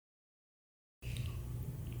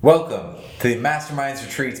Welcome to the Masterminds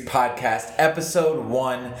Retreats podcast, episode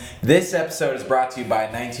 1. This episode is brought to you by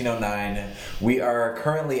 1909. We are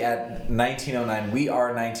currently at 1909,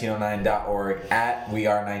 weare1909.org, at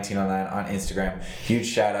weare1909 on Instagram. Huge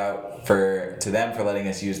shout out to them for letting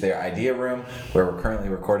us use their idea room where we're currently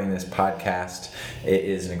recording this podcast. It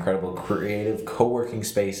is an incredible creative co-working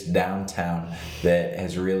space downtown that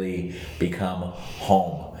has really become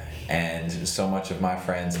home. And so much of my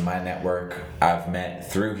friends and my network I've met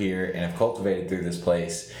through here and have cultivated through this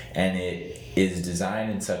place. And it is designed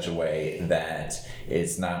in such a way that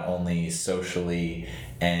it's not only socially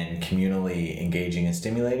and communally engaging and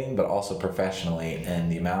stimulating, but also professionally. And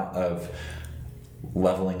the amount of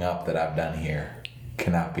leveling up that I've done here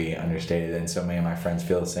cannot be understated. And so many of my friends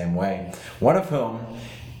feel the same way. One of whom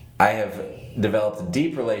I have developed a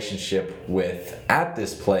deep relationship with at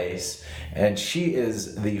this place, and she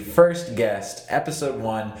is the first guest, episode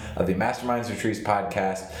 1 of the Masterminds Retreats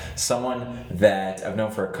podcast, someone that I've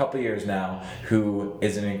known for a couple years now, who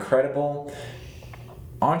is an incredible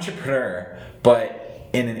entrepreneur, but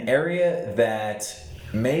in an area that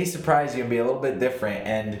may surprise you and be a little bit different.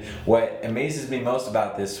 And what amazes me most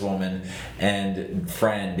about this woman and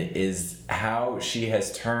friend is how she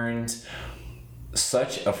has turned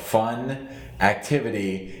such a fun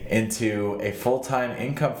activity into a full-time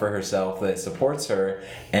income for herself that supports her.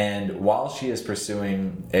 And while she is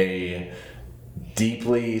pursuing a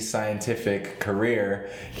deeply scientific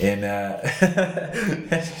career in the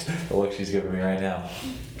look she's giving me right now,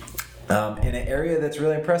 in an area that's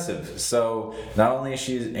really impressive. So not only is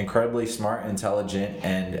she incredibly smart and intelligent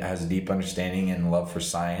and has a deep understanding and love for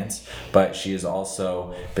science, but she has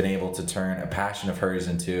also been able to turn a passion of hers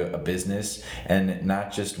into a business, and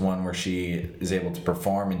not just one where she is able to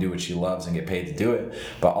perform and do what she loves and get paid to do it,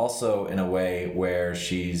 but also in a way where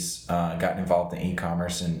she's gotten involved in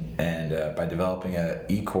e-commerce and by developing an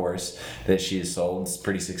e-course that she has sold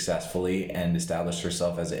pretty successfully and established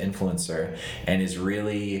herself as an influencer, and is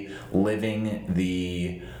really living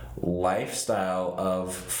the lifestyle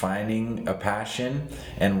of finding a passion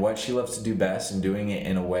and what she loves to do best and doing it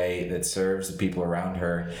in a way that serves the people around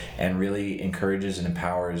her and really encourages and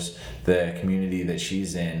empowers the community that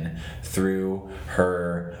she's in through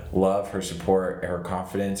her love, her support, her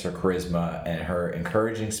confidence, her charisma, and her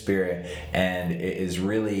encouraging spirit. And it is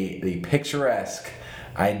really the picturesque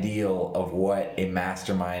ideal of what a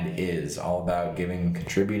mastermind is, all about giving,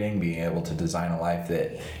 contributing, being able to design a life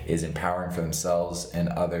that is empowering for themselves and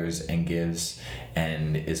others and gives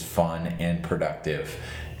and is fun and productive.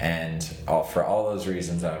 And for all those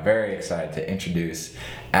reasons, I'm very excited to introduce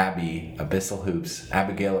Abby Abyssal Hoops,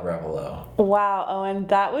 Abigail Arevalo. Wow, Owen,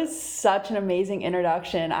 that was such an amazing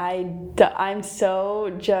introduction. I'm so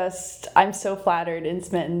flattered and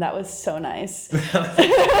smitten. That was so nice.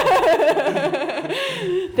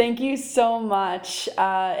 Thank you so much.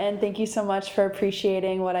 And thank you so much for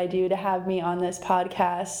appreciating what I do to have me on this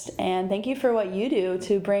podcast. And thank you for what you do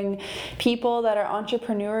to bring people that are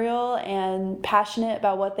entrepreneurial and passionate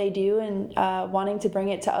about what they do and wanting to bring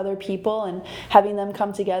it to other people and having them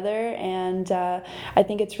come together. And I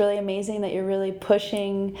think it's really amazing that you're really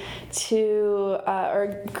pushing to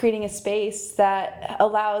or creating a space that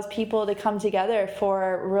allows people to come together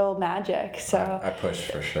for real magic. So I push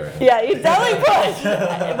for sure. Yeah, you definitely push.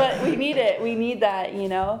 But we need it. We need that, you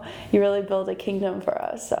know. You really build a kingdom for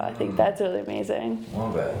us. So I think that's really amazing. A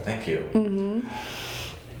little bit. Thank you.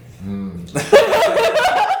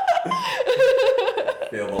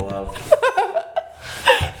 Feel the love.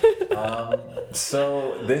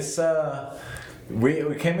 So this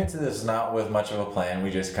we came into this not with much of a plan. We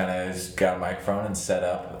just kind of got a microphone and set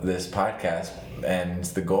up this podcast, and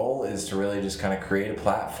the goal is to really just kind of create a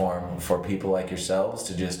platform for people like yourselves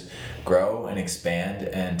to just grow and expand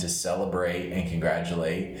and to celebrate and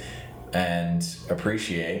congratulate and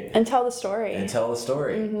appreciate and tell the story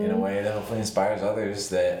in a way that hopefully inspires others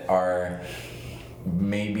that are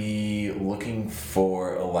maybe looking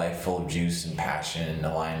for a life full of juice and passion and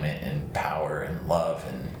alignment and power and love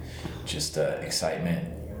and just excitement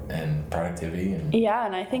and productivity.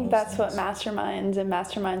 And I think that's what Masterminds and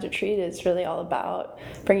Masterminds Retreat is really all about,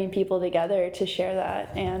 bringing people together to share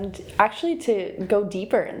that and actually to go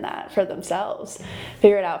deeper in that for themselves,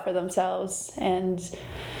 figure it out for themselves, and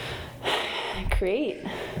create.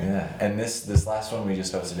 Yeah, and this last one we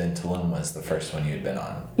just hosted in Tulum was the first one you'd been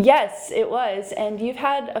on. Yes, it was, and you've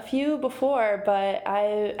had a few before, but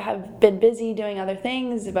I have been busy doing other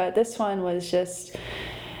things, but this one was just...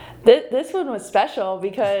 This one was special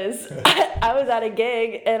because I was at a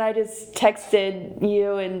gig and I just texted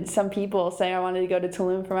you and some people saying I wanted to go to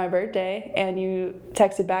Tulum for my birthday, and you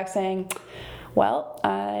texted back saying, well,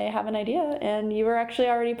 I have an idea. And you were actually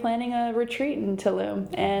already planning a retreat in Tulum.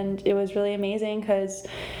 And it was really amazing because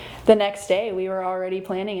the next day we were already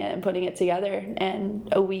planning it and putting it together. And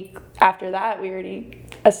a week after that, we were already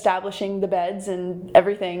establishing the beds and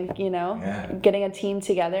everything, you know, getting a team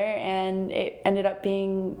together. And it ended up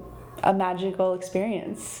being a magical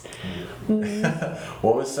experience.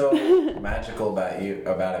 What was so magical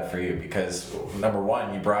about it for you? Because number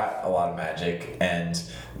one, you brought a lot of magic, and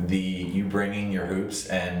you bringing your hoops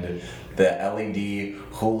and the LED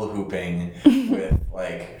hula hooping with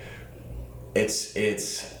like, it's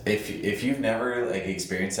if you've never like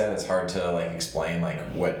experienced that, it's hard to like explain like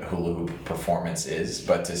what hula hoop performance is,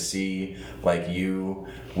 but to see like you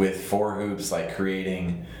with 4 hoops like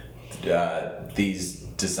creating these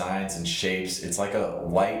designs and shapes, it's like a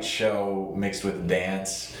light show mixed with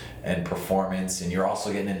dance and performance, and you're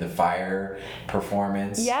also getting into fire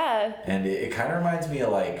performance. Yeah. And it kind of reminds me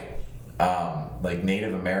of like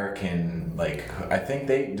Native American, like I think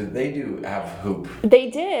they do have hoop.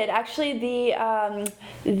 They did actually.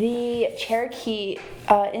 The Cherokee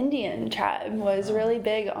Indian tribe was really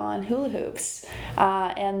big on hula hoops,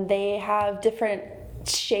 and they have different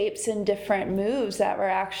shapes and different moves that were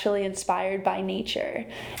actually inspired by nature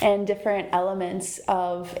and different elements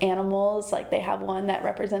of animals. Like they have one that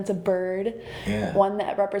represents a bird, one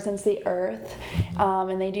that represents the earth,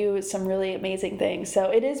 and they do some really amazing things. So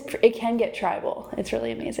it can get tribal. It's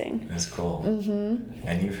really amazing. That's cool.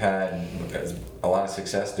 And you've had a lot of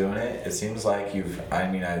success doing it. It seems like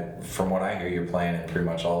from what I hear, you're playing in pretty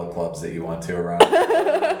much all the clubs that you want to around.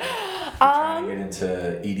 Trying to get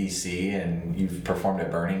into EDC, and you've performed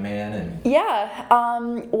at Burning Man,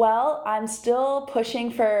 and well, I'm still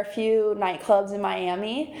pushing for a few nightclubs in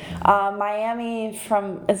Miami. Miami,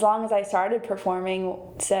 from as long as I started performing,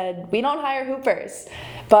 said we don't hire hoopers,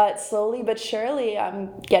 but slowly but surely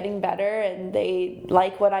I'm getting better, and they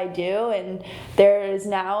like what I do. And there is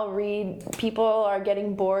now people are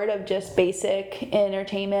getting bored of just basic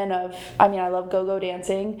entertainment I love go-go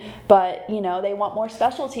dancing, but they want more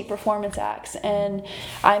specialty performance acts. And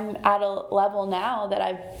I'm at a level now that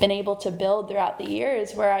I've been able to build throughout the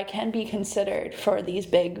years where I can be considered for these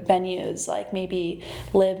big venues, like maybe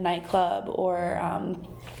Live Nightclub or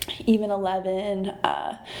even 11.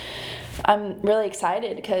 I'm really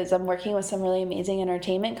excited because I'm working with some really amazing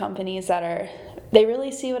entertainment companies they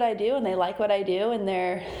really see what I do and they like what I do, and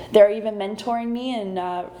they're even mentoring me in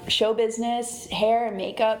show business, hair and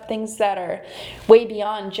makeup, things that are way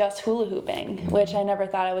beyond just hula hooping, which I never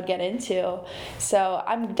thought I would get into. So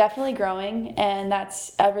I'm definitely growing, and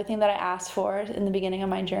that's everything that I asked for in the beginning of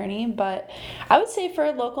my journey. But I would say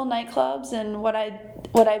for local nightclubs and what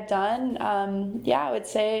I've done, I would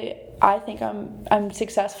say I think I'm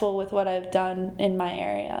successful with what I've done in my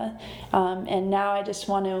area, and now I just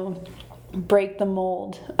want to break the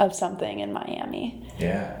mold of something in Miami.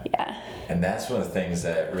 Yeah. And that's one of the things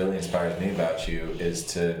that really inspires me about you, is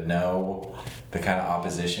to know the kind of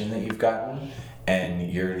opposition that you've gotten and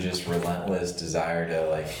your just relentless desire to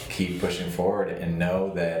like keep pushing forward and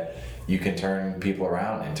know that you can turn people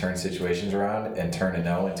around and turn situations around and turn a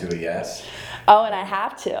no into a yes. Oh, and I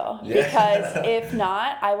have to, because if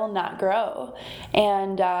not, I will not grow.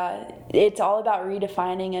 And it's all about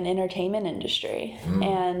redefining an entertainment industry.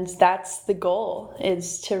 And that's the goal,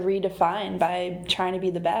 is to redefine by trying to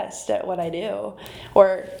be the best at what I do,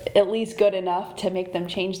 or at least good enough to make them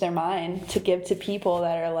change their mind, to give to people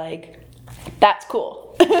that are like, that's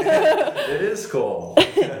cool. It is cool.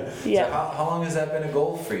 Yeah. So how long has that been a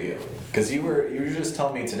goal for you? Because you were just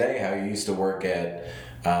telling me today how you used to work at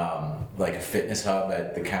like a fitness hub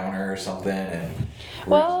at the counter or something. And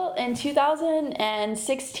well, in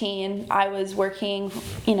 2016, I was working,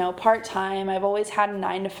 part-time. I've always had a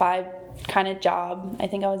 9-to-5 kind of job. I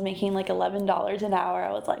think I was making like $11 an hour.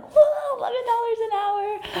 I was like, whoa, $11 an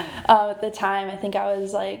hour. At the time, I think I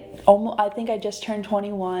was like, I think I just turned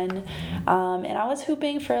 21. And I was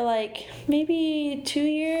hooping for like maybe 2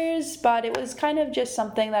 years, but it was kind of just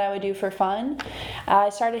something that I would do for fun. I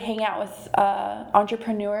started hanging out with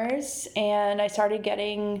entrepreneurs, and I started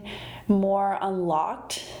getting more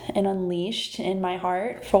unlocked and unleashed in my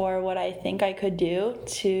heart for what I think I could do,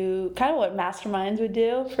 to kind of what masterminds would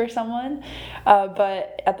do for someone.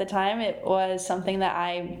 But at the time, it was something that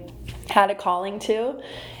I had a calling to.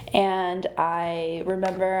 And I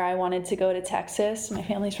remember I wanted to go to Texas. My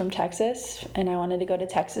family's from Texas, and I wanted to go to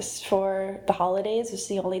Texas for the holidays. It's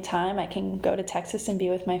the only time I can go to Texas and be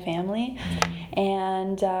with my family.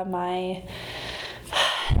 And my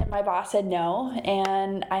my boss said no,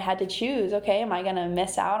 and I had to choose, okay, am I gonna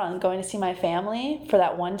miss out on going to see my family for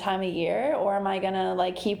that one time a year, or am I gonna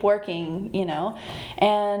like keep working, you know?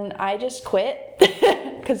 And I just quit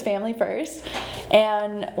because family first.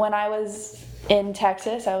 And when I was in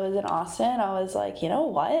Texas, I was in Austin, I was like, you know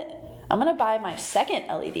what? I'm gonna buy my second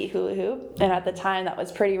LED hula hoop. And at the time that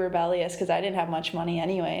was pretty rebellious because I didn't have much money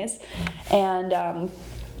anyways. And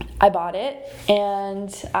I bought it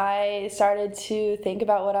and I started to think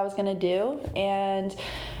about what I was gonna do, and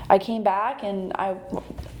I came back and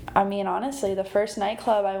I mean, honestly, the first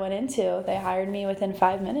nightclub I went into, they hired me within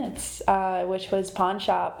 5 minutes, which was Pawn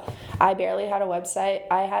Shop. I barely had a website.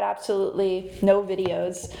 I had absolutely no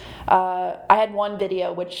videos. I had one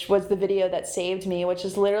video, which was the video that saved me, which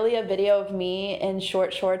is literally a video of me in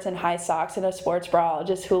short shorts and high socks and a sports bra,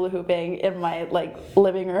 just hula hooping in my like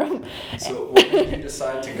living room. So when did you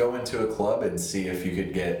decide to go into a club and see if you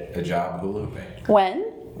could get a job hula hooping?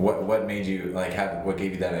 When? What made you like what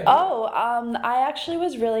gave you that idea? I actually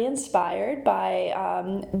was really inspired by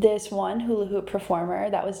this one hula hoop performer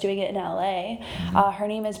that was doing it in LA. Her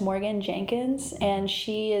name is Morgan Jenkins, and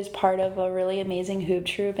she is part of a really amazing hoop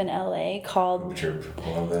troupe in LA called Hoop Troop.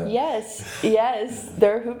 Love that. Yes,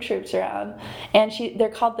 there are hoop troops around, and they're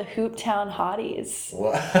called the Hoop Town Hotties.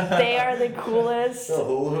 What? They are the coolest. The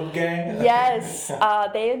hula hoop gang? Yes,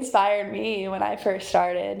 they inspired me when I first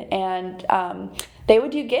started, and they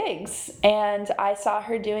would do gigs, and I saw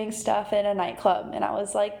her doing stuff in a nightclub, and I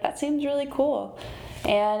was like, that seems really cool.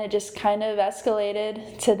 And it just kind of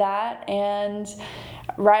escalated to that, and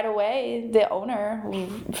right away the owner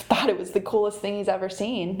thought it was the coolest thing he's ever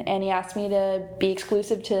seen, and he asked me to be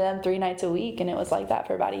exclusive to them 3 nights a week, and it was like that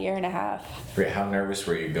for about 1.5 years. Great. How nervous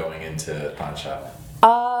were you going into Pawn Shop?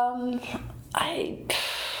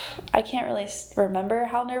 I can't really remember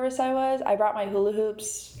how nervous I was. I brought my hula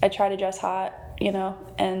hoops. I tried to dress hot, you know,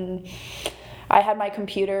 and I had my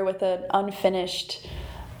computer with an unfinished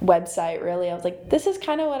website, really. I was like, this is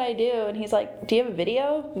kind of what I do. And he's like, do you have a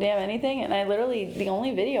video? Do you have anything? And the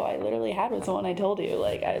only video I literally had was the one I told you.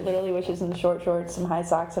 Like, I literally was just in short shorts, some high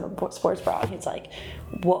socks, and a sports bra. And he's like,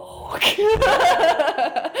 whoa.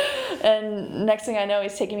 And next thing I know,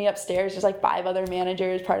 he's taking me upstairs. There's like 5 other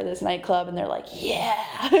managers, part of this nightclub, and they're like, yeah.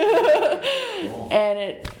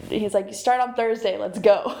 And he's like, you start on Thursday, let's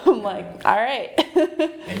go. I'm like, all right.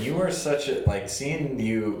 And you were such a,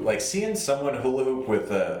 seeing someone hula hoop with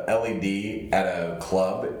a LED at a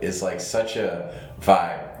club is like such a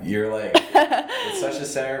vibe. You're like, it's such a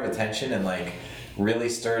center of attention, and like really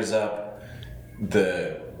stirs up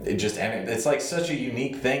it's like such a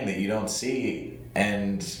unique thing that you don't see,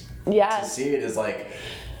 and to see it is like,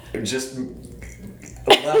 just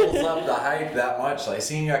levels up the hype that much. Like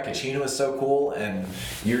seeing you at Kachina was so cool, and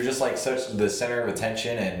you're just like such the center of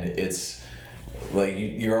attention, and it's like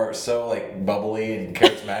you're so like bubbly and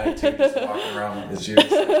charismatic too, just walking around. It's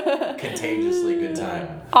just like contagiously good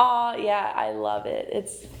time. Oh yeah, I love it.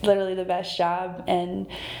 It's literally the best job, and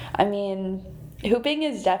I mean, hooping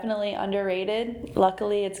is definitely underrated.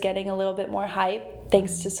 Luckily, it's getting a little bit more hype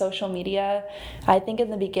thanks to social media. I think in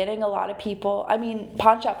the beginning, a lot of people,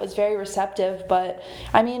 Pawn Shop was very receptive, but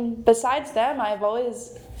besides them,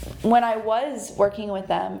 when I was working with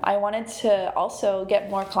them, I wanted to also get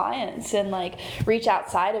more clients and like reach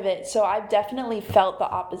outside of it. So I've definitely felt the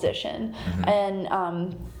opposition, and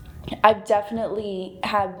I've definitely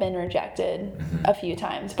have been rejected a few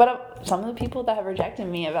times, but some of the people that have rejected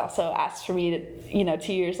me have also asked for me to,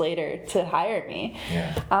 2 years later, to hire me.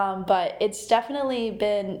 Yeah. But it's definitely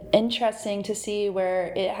been interesting to see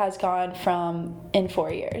where it has gone from in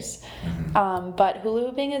 4 years. But hula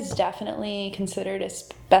hooping is definitely considered a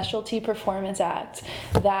specialty performance act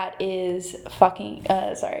that is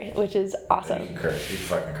which is awesome. You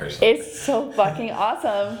fucking curse. It's so fucking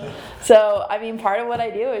awesome. So, part of what I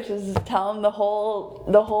do is just tell them the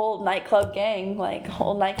whole nightclub gang, like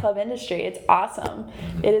whole nightclub industry. It's awesome.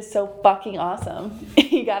 It is so fucking awesome.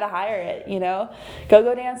 You gotta hire it,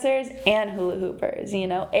 Go-go dancers and hula hoopers,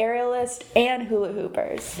 aerialists and hula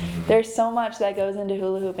hoopers. There's so much that goes into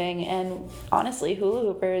hula hooping, and honestly, hula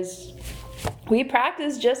hoopers, we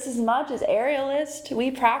practice just as much as aerialists. We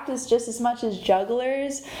practice just as much as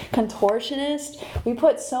jugglers, contortionists. We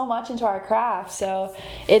put so much into our craft. So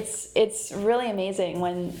it's really amazing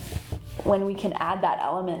when we can add that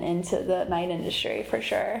element into the night industry, for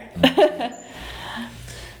sure.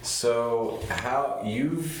 So how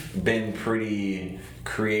you've been pretty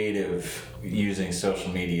creative using social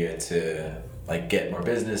media to like get more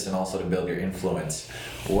business and also to build your influence.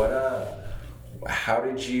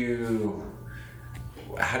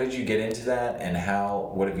 how did you get into that, and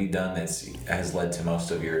what have you done that has led to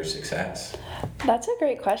most of your success? That's a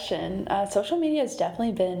great question. Social media has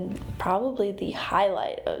definitely been probably the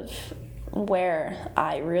highlight of where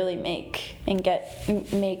I really make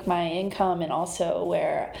my income, and also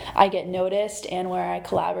where I get noticed and where I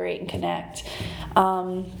collaborate and connect.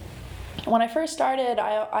 When I first started,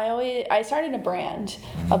 I started a brand,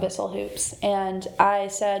 Abyssal Hoops, and I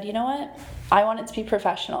said, you know what, I want it to be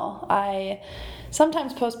professional. I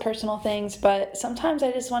sometimes post personal things, but sometimes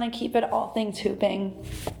I just want to keep it all things hooping.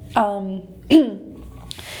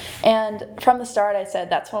 And from the start, I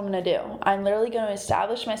said, that's what I'm going to do. I'm literally going to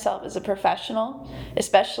establish myself as a professional,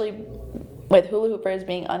 especially with hula hoopers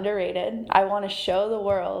being underrated. I want to show the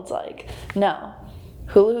world, like, no,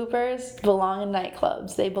 hula hoopers belong in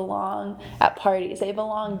nightclubs. They belong at parties. They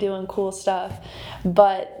belong doing cool stuff.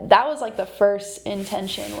 But that was like the first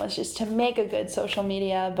intention, was just to make a good social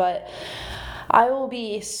media. But I will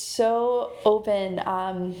be so open.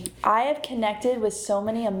 I have connected with so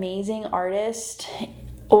many amazing artists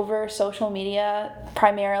over social media,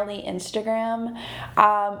 primarily Instagram.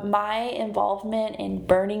 My involvement in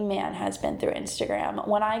Burning Man has been through Instagram.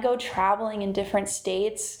 When I go traveling in different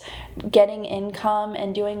states, getting income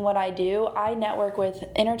and doing what I do, I network with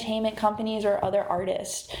entertainment companies or other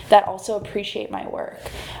artists that also appreciate my work.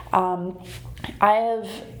 I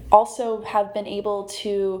have been able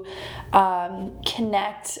to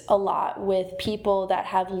connect a lot with people that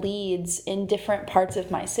have leads in different parts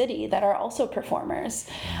of my city that are also performers.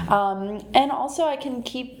 And also I can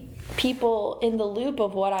keep people in the loop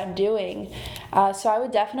of what I'm doing. So I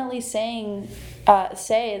would definitely say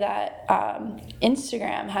that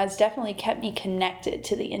Instagram has definitely kept me connected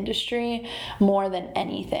to the industry more than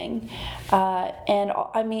anything. And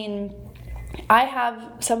I mean, I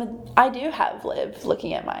do have Liv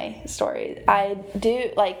looking at my stories. I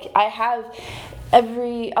have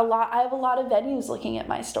a lot of venues looking at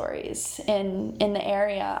my stories in the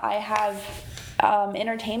area. I have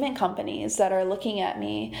entertainment companies that are looking at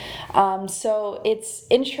me. So it's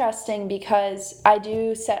interesting because I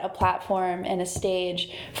do set a platform and a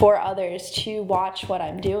stage for others to watch what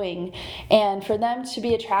I'm doing, and for them to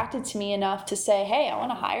be attracted to me enough to say, hey, I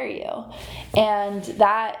want to hire you. And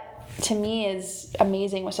that, to me, is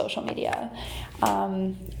amazing with social media.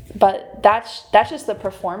 But that's just the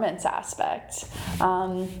performance aspect.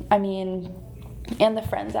 And the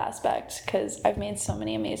friends aspect, because I've made so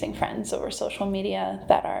many amazing friends over social media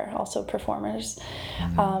that are also performers.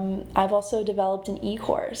 I've also developed an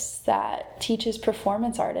e-course that teaches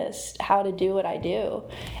performance artists how to do what I do,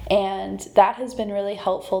 and that has been really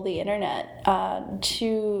helpful, the internet,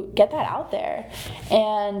 to get that out there.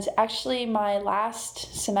 And actually, my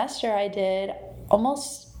last semester I did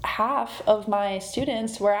almost half of my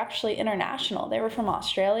students were actually international. They were from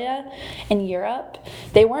Australia and Europe.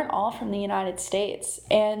 They weren't all from the United States.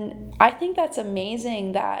 And I think that's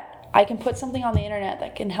amazing that I can put something on the internet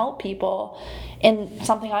that can help people in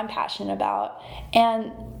something I'm passionate about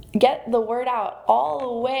and get the word out all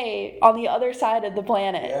the way on the other side of the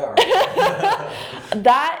planet. Yeah, right.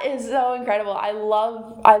 That is so incredible. I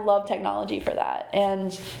love technology for that.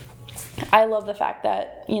 And I love the fact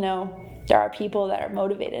that, there are people that are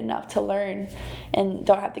motivated enough to learn and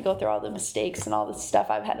don't have to go through all the mistakes and all the stuff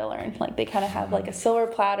I've had to learn. Like, they kind of have like a silver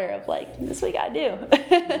platter of like, this is what you gotta do.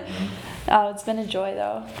 It's been a joy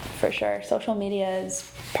though, for sure. Social media is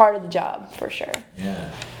part of the job, for sure.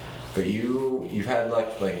 Yeah. But you've had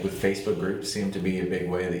like with Facebook groups seem to be a big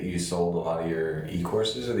way that you sold a lot of your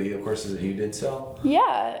e-courses, or the e-courses that you did sell?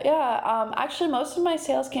 Yeah. Actually, most of my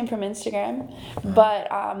sales came from Instagram, but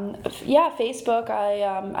Facebook.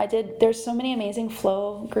 I did. There's so many amazing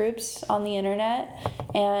flow groups on the internet,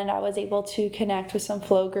 and I was able to connect with some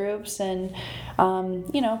flow groups and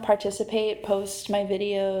participate, post my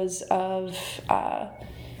videos of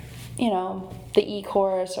the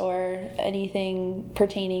e-course or anything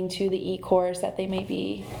pertaining to the e-course that they may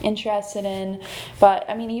be interested in. But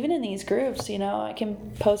I mean, even in these groups, I can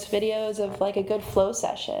post videos of like a good flow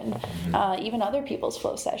session, even other people's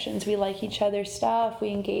flow sessions. We like each other's stuff,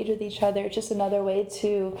 we engage with each other. It's just another way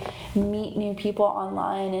to meet new people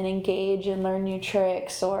online and engage and learn new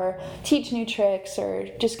tricks or teach new tricks or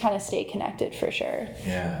just kind of stay connected, for sure.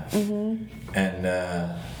 Yeah.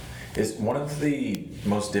 And is one of the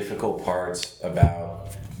most difficult parts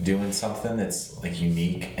about doing something that's like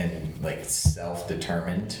unique and like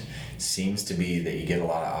self-determined seems to be that you get a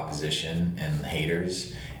lot of opposition and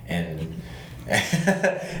haters, and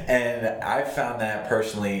I've found that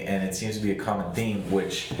personally, and it seems to be a common theme,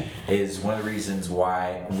 which is one of the reasons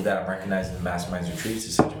why that I'm recognizing the Masterminds Retreats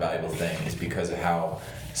is such a valuable thing, is because of how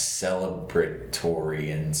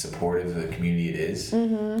celebratory and supportive of the community it is.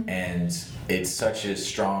 And it's such a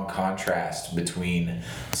strong contrast between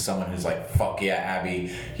someone who's like, fuck yeah,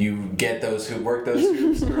 Abby, you get those who work those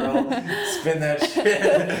hoops, girl, spin that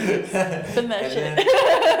shit. Spin that shit.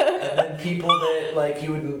 And then people that like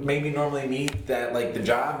you would maybe normally meet that like the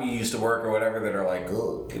job you used to work or whatever that are like,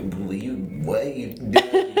 oh, what you do?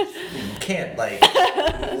 You can't like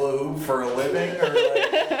hoop for a living, or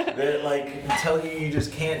like that like tell you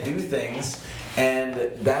just can't do things.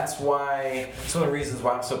 And that's why it's one of the reasons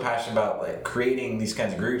why I'm so passionate about like creating these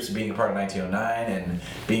kinds of groups, being a part of 1909,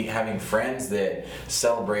 and having friends that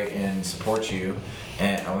celebrate and support you.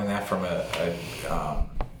 And I learned that from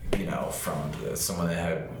from someone that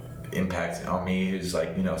had impact on me, who's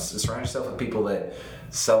like, surround yourself with people that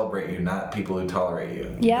celebrate you, not people who tolerate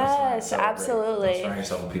you. Yes, absolutely. Surround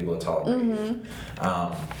yourself with people that tolerate you.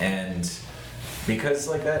 And because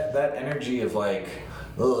like that energy of like,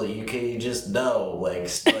 oh, you can just know, like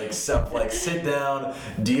stuff, like sit down,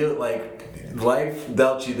 deal, like life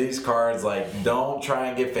dealt you these cards, like don't try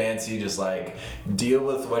and get fancy, just like deal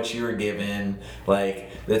with what you were given.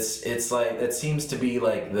 Like it's like that seems to be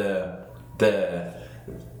like the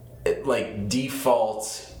like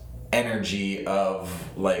default energy of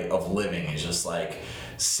living is just like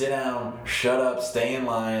sit down, shut up, stay in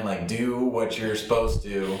line, like do what you're supposed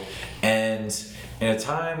to. And in a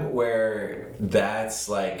time where that's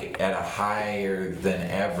like at a higher than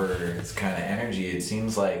ever kind of energy, it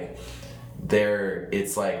seems like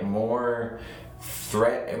it's like more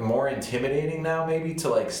intimidating now maybe to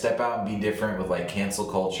like step out and be different with like cancel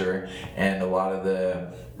culture and a lot of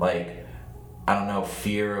the like, I don't know,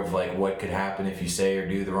 fear of like what could happen if you say or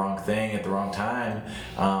do the wrong thing at the wrong time.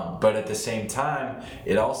 But at the same time,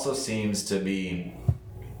 it also seems to be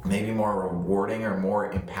maybe more rewarding or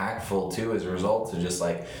more impactful too as a result to just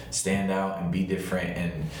like stand out and be different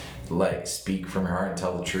and like speak from your heart and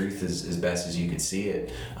tell the truth as best as you could see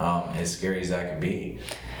it, as scary as that could be.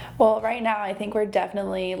 Well, right now, I think we're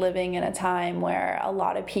definitely living in a time where a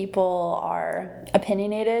lot of people are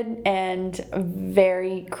opinionated and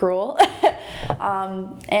very cruel,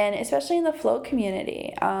 and especially in the float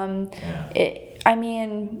community.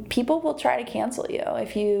 People will try to cancel you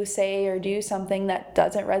if you say or do something that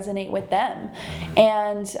doesn't resonate with them.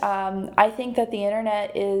 And I think that the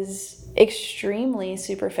internet is extremely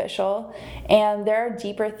superficial, and there are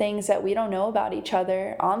deeper things that we don't know about each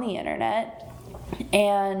other on the internet.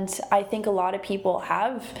 And I think a lot of people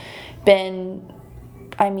have been,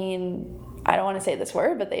 I don't want to say this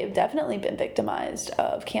word, but they've definitely been victimized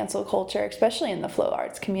of cancel culture, especially in the flow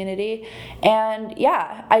arts community. And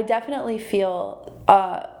yeah, I definitely feel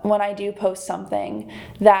when I do post something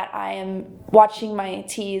that I am watching my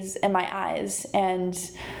T's and my I's, and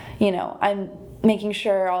I'm making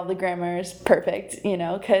sure all the grammar is perfect,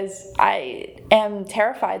 because I am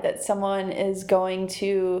terrified that someone is going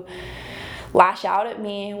to lash out at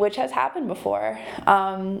me, which has happened before.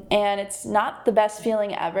 And it's not the best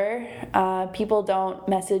feeling ever. People don't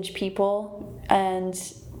message people and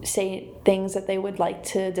say things that they would like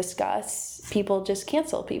to discuss. People just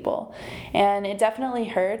cancel people. And it definitely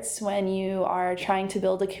hurts when you are trying to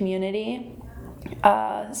build a community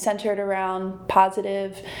centered around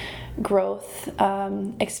positive growth,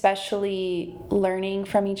 especially learning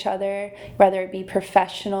from each other, whether it be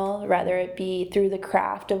professional, whether it be through the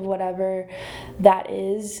craft of whatever that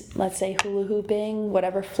is, let's say hula hooping,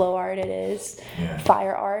 whatever flow art it is,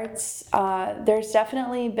 fire arts. There's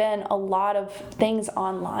definitely been a lot of things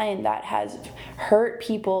online that has hurt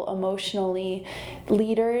people emotionally,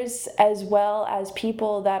 leaders as well as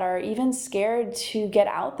people that are even scared to get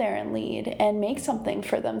out there and lead and make something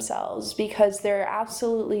for themselves because they're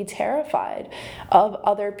absolutely terrified of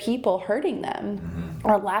other people hurting them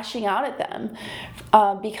or lashing out at them,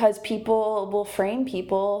 because people will frame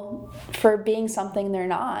people for being something they're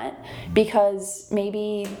not because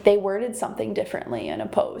maybe they worded something differently in a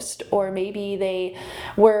post, or maybe they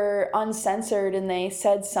were uncensored and they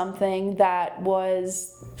said something that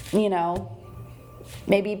was,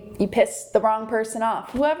 maybe you pissed the wrong person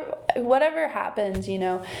off. Whatever happens,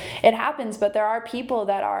 it happens. But there are people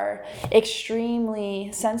that are extremely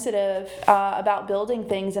sensitive about building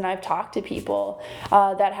things, and I've talked to people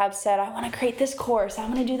that have said, I want to create this course, I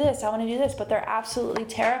want to do this, I want to do this, but they're absolutely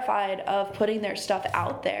terrified of putting their stuff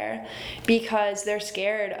out there because they're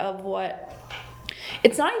scared of what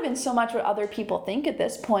it's not even so much what other people think at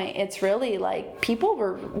this point. It's really like people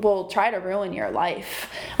will try to ruin your life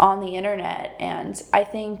on the internet. And I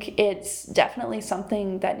think it's definitely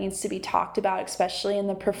something that needs to be talked about, especially in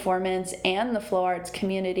the performance and the flow arts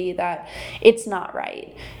community, that it's not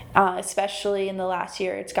right. Especially in the last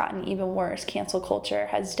year, it's gotten even worse. Cancel culture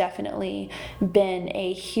has definitely been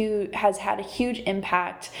has had a huge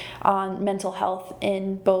impact on mental health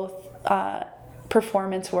in both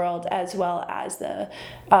performance world as well as the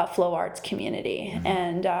flow arts community.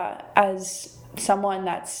 And as someone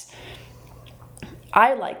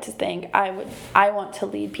I like to think I want to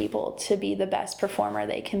lead people to be the best performer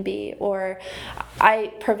they can be, or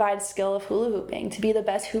I provide skill of hula hooping to be the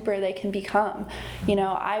best hooper they can become.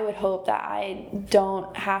 I would hope that I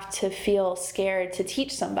don't have to feel scared to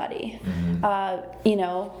teach somebody,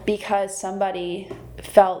 because somebody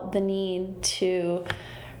felt the need to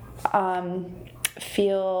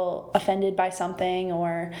feel offended by something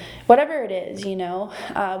or whatever it is. We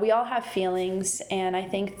all have feelings, and I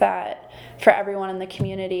think that for everyone in the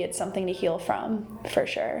community, it's something to heal from, for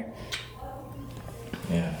sure.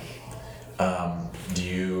 Yeah. Are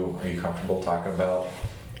you comfortable talking about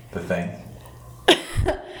the thing?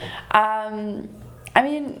 I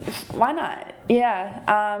mean, why not? Yeah.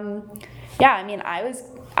 I mean, I was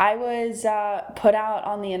put out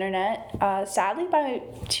on the internet, sadly by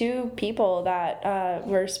two people that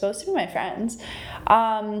were supposed to be my friends.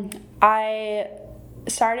 I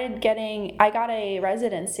got a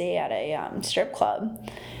residency at a strip club,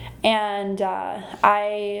 and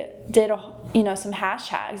I did some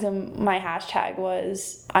hashtags, and my hashtag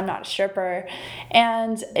was "I'm not a stripper,"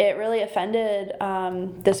 and it really offended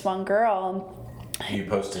this one girl. You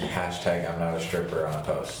posted hashtag "I'm not a stripper" on a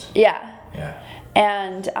post. Yeah. Yeah.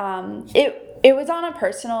 And it was on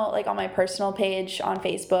on my personal page on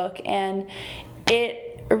Facebook, and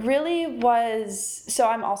it really was. So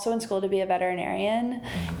I'm also in school to be a veterinarian,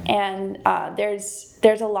 and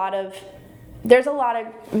there's a lot of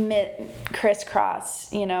crisscross,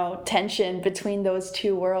 tension between those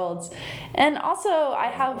two worlds. And also I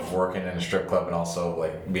have working in a strip club and also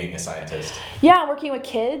like being a scientist. Yeah, working with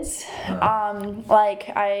kids.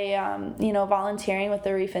 Volunteering with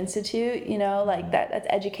the Reef Institute, that's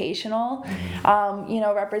educational.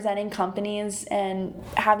 Representing companies and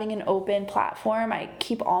having an open platform. I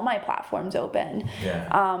keep all my platforms open.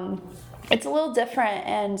 Yeah. It's a little different,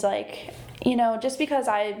 and just because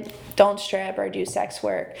I don't strip or do sex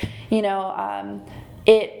work,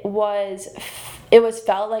 it was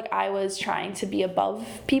felt like I was trying to be above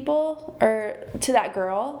people, or to that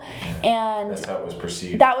girl. And that's how it was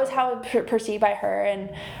perceived. That was how it was perceived by her.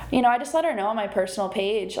 And, I just let her know on my personal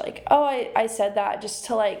page, I said that just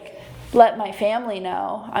to let my family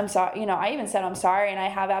know I'm sorry. I even said I'm sorry, and I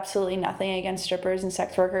have absolutely nothing against strippers and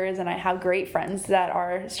sex workers, and I have great friends that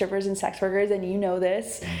are strippers and sex workers, and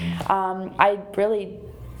this. I really,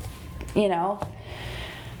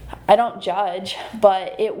 I don't judge,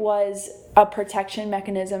 but it was a protection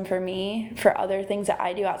mechanism for me for other things that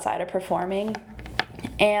I do outside of performing.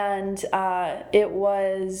 And it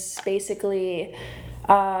was basically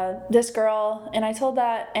this girl, and I told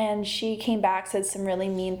that, and she came back, said some really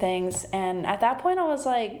mean things, and at that point I was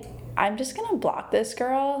like, I'm just gonna block this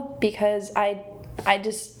girl, because I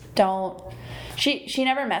just don't. She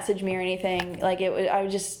never messaged me or anything. I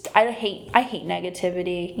hate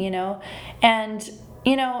negativity, and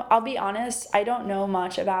I'll be honest, I don't know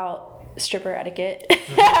much about stripper etiquette.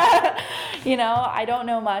 I don't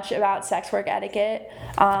know much about sex work etiquette.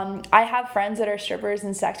 I have friends that are strippers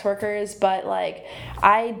and sex workers, but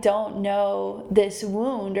I don't know this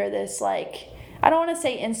wound, or this I don't want to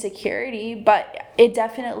say insecurity, but it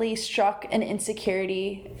definitely struck an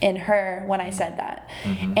insecurity in her when I said that.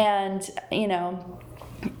 And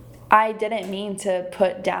I didn't mean to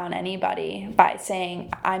put down anybody by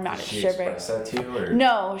saying I'm not a stripper. Did she express that to you? Or?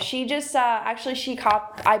 No, she just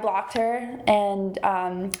I blocked her, and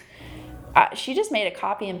she just made a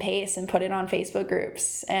copy and paste and put it on Facebook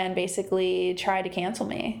groups and basically tried to cancel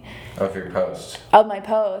me. Of your post? Of my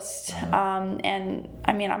post. And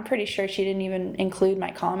I mean, I'm pretty sure she didn't even include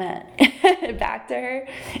my comment back to her.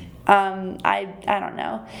 I don't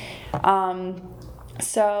know.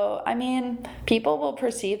 So, I mean, people will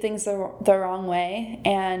perceive things the wrong way,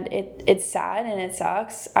 and it's sad and it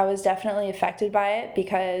sucks. I was definitely affected by it,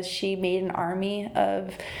 because she made an army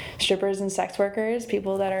of strippers and sex workers,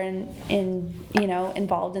 people that are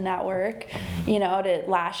involved in that work, to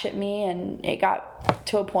lash at me, and it got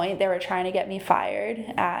to a point they were trying to get me fired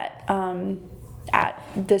at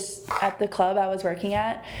the club I was working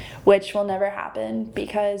at, which will never happen,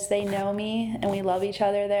 because they know me and we love each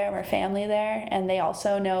other there, and we're family there, and they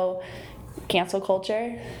also know cancel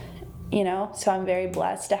culture, you know, so I'm very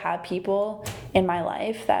blessed to have people in my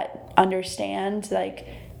life that understand, like,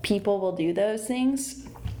 people will do those things.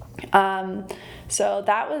 So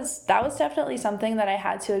that was definitely something that I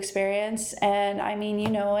had to experience, and I mean, you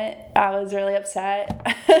know it, I was really upset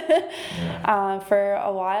for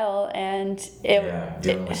a while, and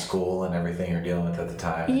dealing with school and everything you're dealing with at the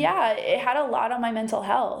time. Yeah, it had a lot on my mental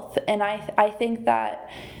health, and I think that,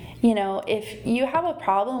 you know, if you have a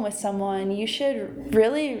problem with someone, you should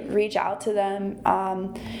really reach out to them.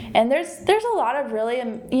 And there's a lot of really,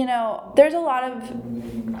 you know, there's a lot of,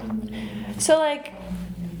 so like,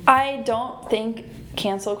 I don't think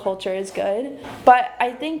cancel culture is good, but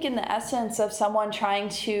I think in the essence of someone trying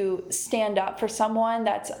to stand up for someone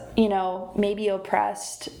that's, you know, maybe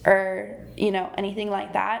oppressed or, you know, anything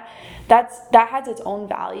like that, that has its own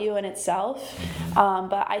value in itself.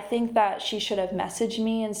 But I think that she should have messaged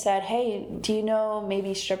me and said, hey, do you know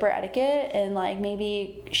maybe stripper etiquette? And like,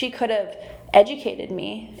 maybe she could have educated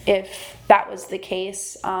me if that was the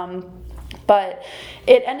case. But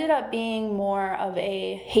it ended up being more of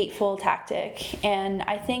a hateful tactic, and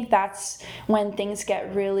I think that's when things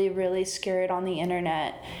get really, really skewed on the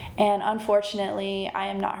internet. And unfortunately, I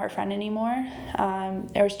am not her friend anymore.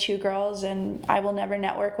 There's 2 girls, and I will never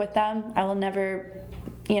network with them. I will never,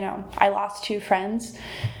 you know, I lost 2 friends,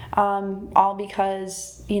 all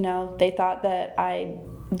because, you know, they thought that I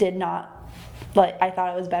did not, like, I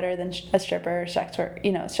thought it was better than a stripper or sex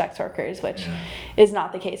workers, which is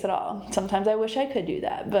not the case at all. Sometimes I wish I could do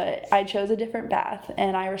that, but I chose a different path,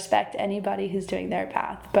 and I respect anybody who's doing their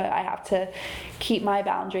path, but I have to keep my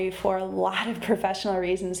boundary for a lot of professional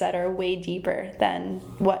reasons that are way deeper than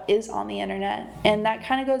what is on the internet. And that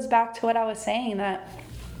kind of goes back to what I was saying, that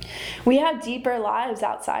we have deeper lives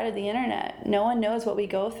outside of the internet. No one knows what we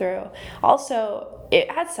go through. Also, it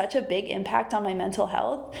had such a big impact on my mental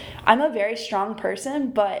health. I'm a very strong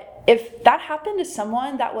person, but if that happened to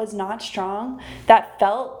someone that was not strong, that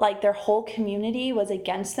felt like their whole community was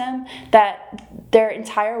against them, that their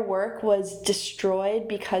entire work was destroyed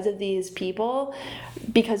because of these people,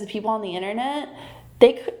 because of people on the internet,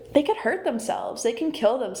 they could hurt themselves. They can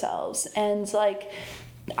kill themselves. And like,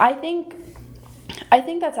 I think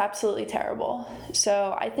that's absolutely terrible.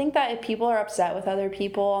 So I think that if people are upset with other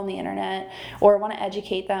people on the internet, or want to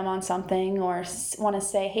educate them on something, or want to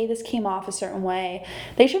say, hey, this came off a certain way,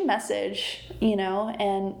 they should message, you know,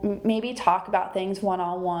 and maybe talk about things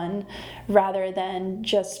one-on-one rather than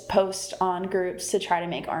just post on groups to try to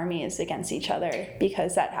make armies against each other,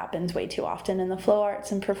 because that happens way too often in the flow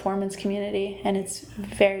arts and performance community, and it's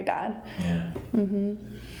very bad. Yeah.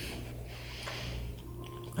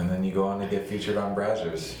 And then you go on to get featured on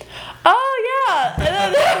Brazzers. Oh, yeah.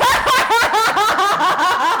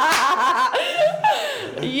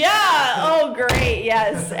 Yeah. Oh, great.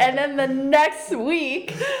 Yes. And then the next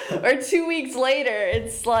week or 2 weeks later,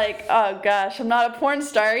 it's like, oh, gosh, I'm not a porn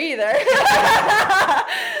star either.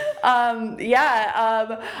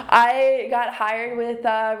 I got hired with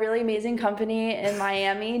a really amazing company in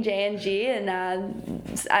Miami, J&G, and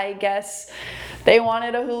I guess they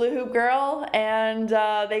wanted a hula hoop girl, and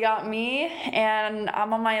they got me, and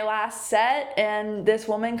I'm on my last set, and this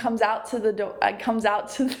woman comes out to the door, comes out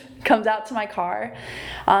to my car,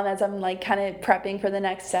 as I'm like kind of prepping for the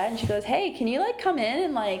next set, and she goes, hey, can you like come in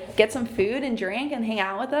and like get some food and drink and hang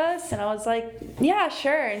out with us? And I was like, yeah,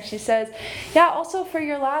 sure. And she says, yeah, also for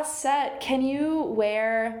your last set, can you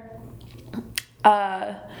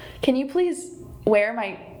please wear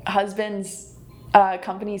my husband's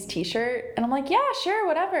company's t-shirt? And I'm like, yeah, sure,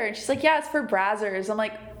 whatever. And she's like, yeah, it's for Brazzers. I'm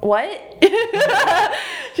like, what?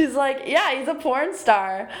 She's like, yeah, he's a porn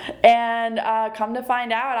star. And come to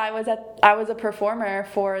find out, I was a performer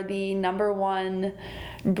for the #1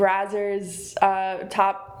 Brazzers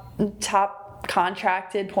top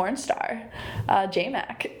contracted porn star,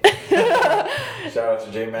 J-Mac. Shout out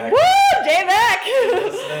to J-Mac. Woo,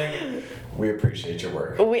 J-Mac! We appreciate your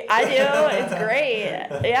work. I do. It's great.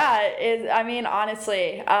 Yeah. I mean,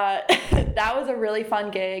 honestly, that was a really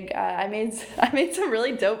fun gig. I made some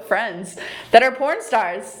really dope friends that are porn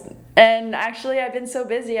stars. And actually, I've been so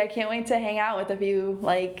busy. I can't wait to hang out with a few,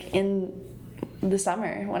 like, in the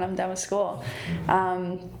summer when I'm done with school.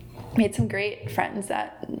 Made some great friends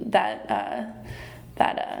that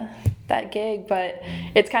gig, but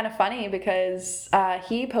it's kind of funny because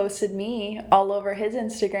he posted me all over his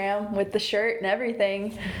Instagram with the shirt and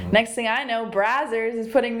everything. Next thing I know, Brazzers is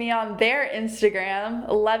putting me on their Instagram,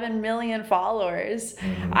 11 million followers.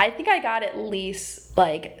 I think I got at least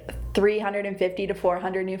like 350 to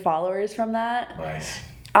 400 new followers from that. Nice.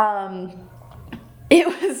 It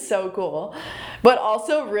was so cool, but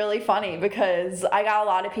also really funny because I got a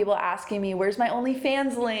lot of people asking me, "Where's my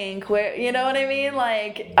OnlyFans link?" Where, you know what I mean?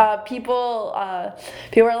 Like, people are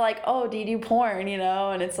like, "Oh, do you do porn?" You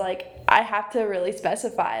know, and it's like I have to really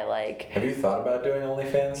specify. Like, Have you thought about doing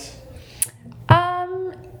OnlyFans?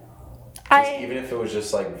 um, I Even if it was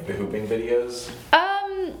just like hooping videos.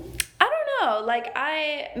 I don't know. Like,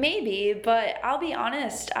 maybe, but I'll be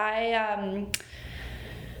honest.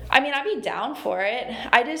 I mean, I'd be down for it.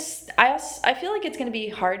 I feel like it's gonna be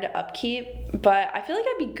hard to upkeep, but I feel like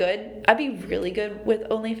I'd be good. I'd be really good with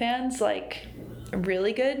OnlyFans, like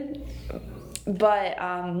really good. But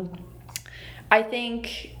I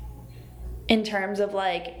think in terms of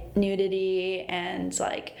like nudity and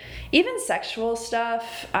like even sexual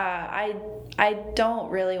stuff, I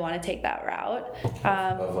don't really want to take that route.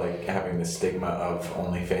 Of like having the stigma of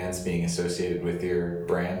OnlyFans being associated with your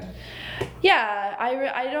brand. Yeah,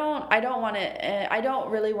 I don't want to. I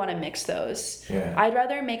don't really want to mix those. Yeah. I'd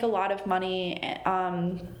rather make a lot of money.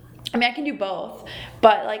 I mean, I can do both,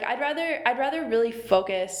 but like I'd rather really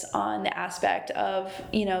focus on the aspect of,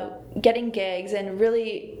 you know, getting gigs and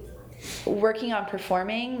really working on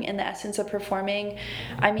performing, in the essence of performing.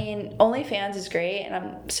 I mean, OnlyFans is great, and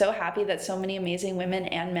I'm so happy that so many amazing women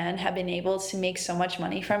and men have been able to make so much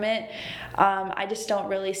money from it. I just don't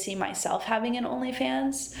really see myself having an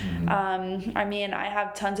OnlyFans. I mean, I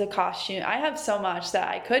have tons of costume. I have so much that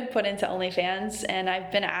I could put into OnlyFans, and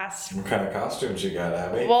I've been asked. What kind of costumes you got,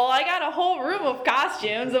 Abby? Well, I got a whole room of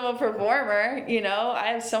costumes. I'm a performer, you know. I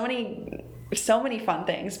have so many fun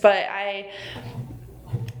things, but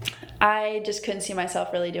I just couldn't see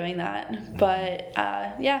myself really doing that. But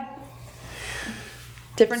yeah,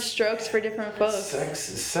 different strokes for different folks.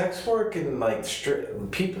 Sex work and like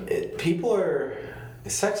people are.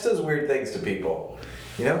 Sex does weird things to people,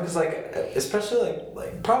 you know, because like especially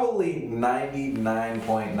like probably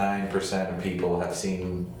 99.9% of people have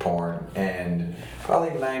seen porn, and probably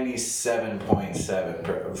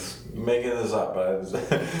 97.7 making this up, but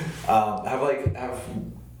have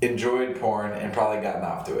enjoyed porn and probably gotten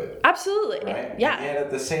off to it. Absolutely. Right? Yeah. And yet at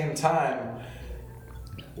the same time,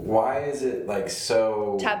 why is it like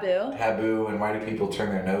so taboo, and why do people turn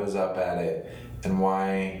their nose up at it? And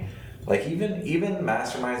why, like, even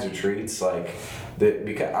masterminds retreats, like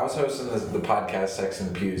because I was hosting the podcast Sex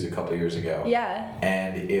in the Pews a couple years ago. Yeah.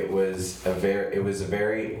 And it was a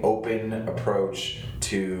very open approach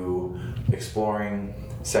to exploring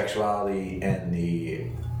sexuality and the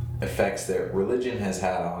effects that religion has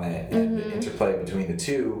had on it, and the interplay between the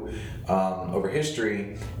two over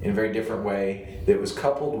history in a very different way, that was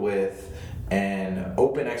coupled with an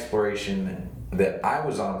open exploration that I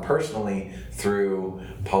was on personally through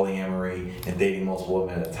polyamory and dating multiple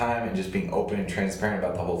women at a time, and just being open and transparent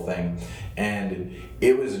about the whole thing. And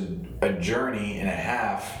it was a journey and a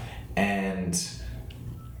half, and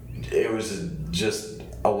it was just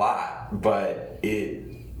a lot, but it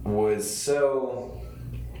was so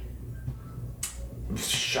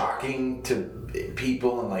shocking to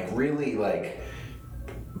people and like really like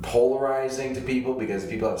polarizing to people, because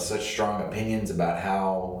people have such strong opinions about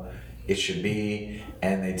how it should be,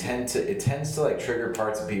 and it tends to like trigger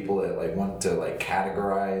parts of people that like want to like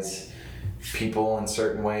categorize people in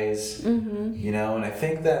certain ways, you know. And I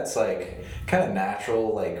think that's like kind of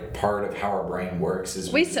natural, like part of how our brain works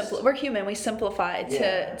is we're human. We simplify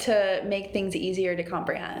to make things easier to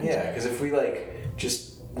comprehend. Yeah, because if we like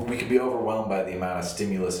we could be overwhelmed by the amount of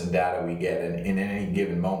stimulus and data we get in any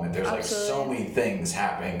given moment. There's like so many things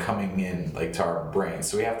coming in like to our brains.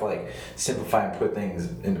 So we have to like simplify and put things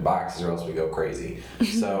into boxes, or else we go crazy.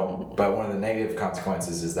 So, but one of the negative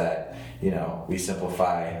consequences is that, you know, we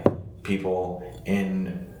simplify people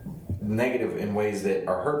in ways that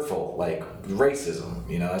are hurtful, like racism.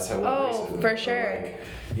 You know, that's how racism. For sure. Like,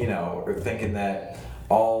 you know, or thinking that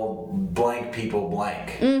all blank people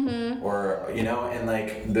blank, or, you know, and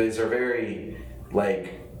like these are very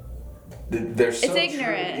like they're so it's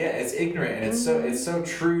ignorant. True. Yeah, it's ignorant, and it's so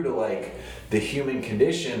true to like the human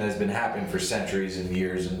condition that's been happening for centuries and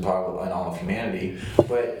years and probably in all of humanity.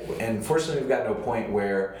 But unfortunately, we've gotten to a point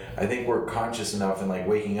where I think we're conscious enough and like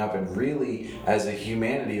waking up and really, as a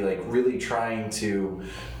humanity, like really trying to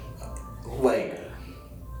like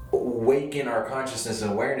awaken our consciousness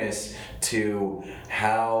and awareness to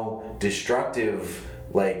how destructive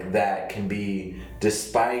like that can be,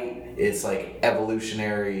 despite its like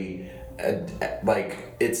evolutionary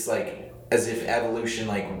like it's like as if evolution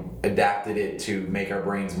like adapted it to make our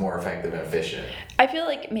brains more effective and efficient. I feel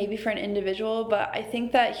like maybe for an individual, but I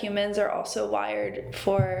think that humans are also wired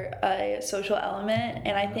for a social element,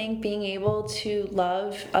 and I think being able to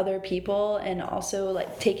love other people and also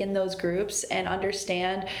like take in those groups and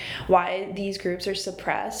understand why these groups are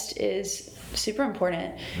suppressed is super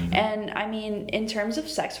important. And I mean, in terms of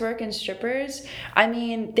sex work and strippers, I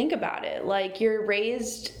mean, think about it. Like,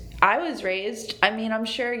 I was raised, I mean, I'm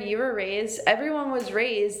sure you were raised, everyone was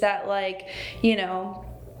raised that, like, you know,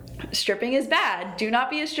 stripping is bad. Do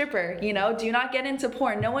not be a stripper, you know, do not get into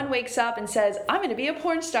porn. No one wakes up and says, I'm going to be a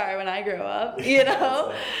porn star when I grow up, you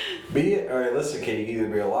know? All right, listen, Kate, you can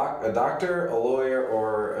either be a doctor, a lawyer,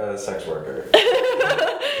 or a sex worker.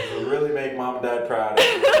 Really make mom and dad proud of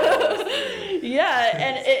you.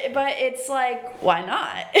 Yeah, but it's like, why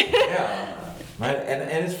not? Yeah, right.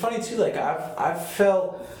 And it's funny too. Like I've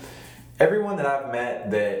felt everyone that I've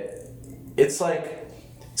met that it's like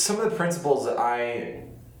some of the principles that I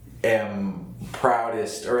am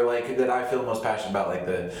proudest or like that I feel most passionate about, like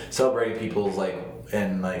the celebrating people's like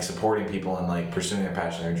and like supporting people and like pursuing their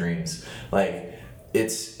passion, their dreams. Like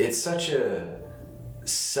it's such a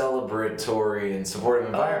celebratory and supportive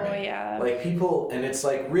environment. Oh yeah. Like people, and it's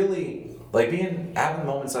like really like having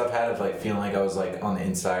moments I've had of like feeling like I was like on the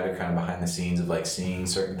inside or kind of behind the scenes of like seeing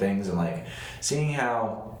certain things and like seeing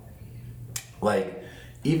how like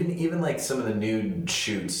even like some of the nude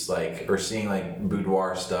shoots like or seeing like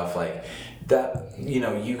boudoir stuff like that, you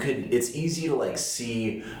know, it's easy to like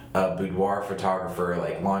see a boudoir photographer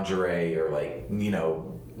like lingerie or like, you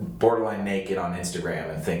know, borderline naked on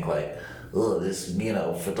Instagram and think like, oh, this, you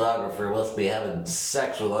know, photographer must be having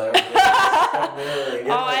sex with everything.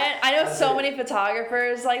 I know so many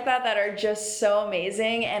photographers like that are just so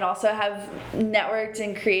amazing and also have networked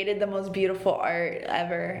and created the most beautiful art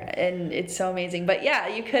ever, and it's so amazing. But yeah,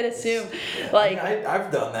 you could assume like I mean, I've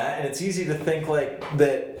done that, and it's easy to think like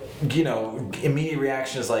that, you know, immediate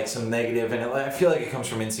reaction is like some negative, and I feel like it comes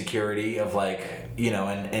from insecurity of like, you know,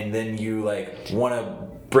 and then you like want to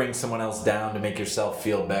bring someone else down to make yourself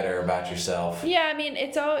feel better about yourself. Yeah, I mean,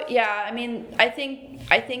 I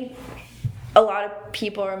think a lot of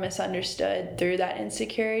people are misunderstood through that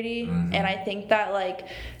insecurity, and I think that like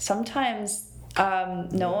sometimes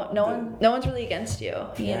no one's really against you,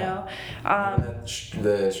 you know.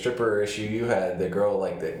 The stripper issue you had, the girl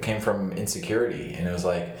like that came from insecurity, and it was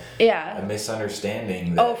like a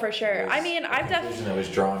misunderstanding. Oh, for sure. I mean, I've definitely that was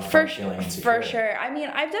drawn from feeling insecure. For sure. I mean,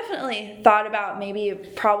 I've definitely thought about maybe a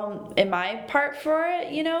problem in my part for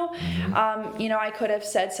it. You know, you know, I could have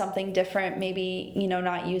said something different. Maybe, you know,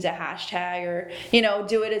 not use a hashtag or, you know,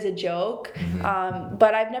 do it as a joke.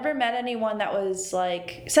 But I've never met anyone that was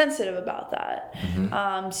like sensitive about that.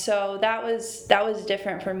 So that was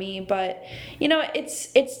different for me, but you know,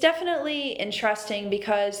 it's definitely interesting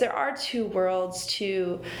because there are two worlds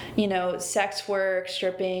to, you know, sex work,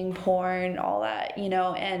 stripping, porn, all that, you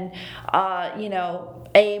know, and you know,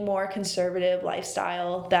 a more conservative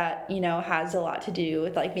lifestyle that, you know, has a lot to do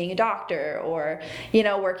with like being a doctor or, you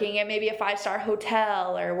know, working at maybe a 5-star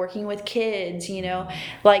hotel or working with kids, you know,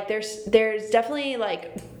 like there's definitely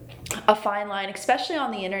like a fine line, especially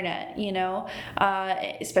on the internet, you know,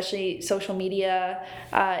 especially social media.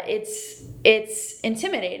 It's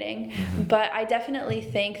intimidating, but I definitely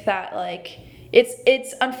think that like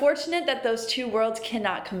it's unfortunate that those two worlds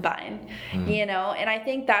cannot combine, you know, and I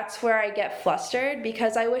think that's where I get flustered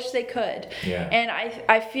because I wish they could. Yeah. And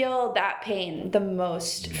I feel that pain the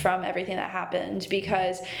most from everything that happened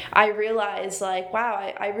because I realize like,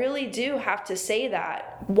 wow, I really do have to say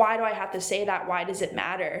that. Why do I have to say that? Why does it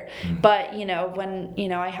matter? But, you know, when, you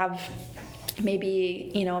know, I have maybe,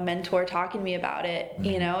 you know, a mentor talking to me about it,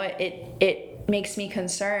 you know, it makes me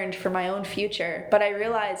concerned for my own future. But I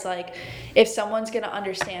realize like if someone's gonna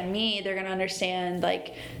understand me, they're gonna understand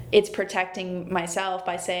like it's protecting myself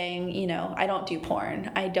by saying, you know, I don't do porn,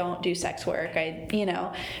 I don't do sex work, you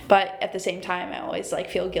know, but at the same time I always like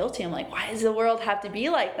feel guilty. I'm like, why does the world have to be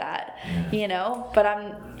like that? You know, but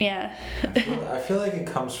I feel like it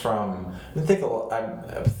comes from,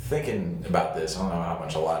 I'm thinking about this, I don't know how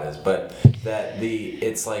much a lot is, but that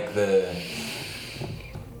it's like,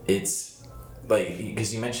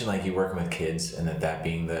 because you mentioned like you working with kids and that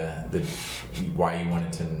being the why you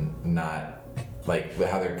wanted to not like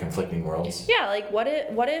how they're conflicting worlds. Yeah, like what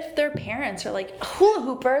if their parents are like, hula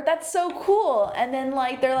hooper, that's so cool, and then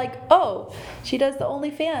like they're like, oh, she does the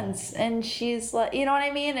OnlyFans and she's like, you know what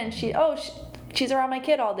I mean, and she's around my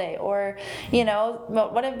kid all day, or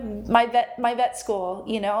what if my vet school,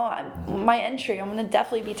 my entry, I'm gonna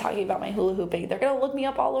definitely be talking about my hula hooping. They're gonna look me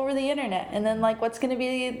up all over the internet, and then like what's gonna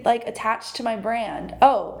be like attached to my brand?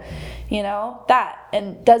 That.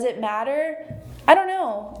 And does it matter? I don't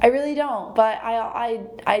know. I really don't, but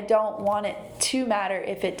I don't want it to matter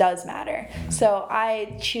if it does matter. So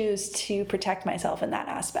I choose to protect myself in that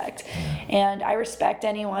aspect, and I respect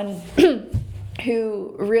anyone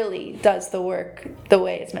who really does the work the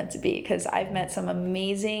way it's meant to be, because I've met some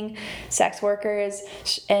amazing sex workers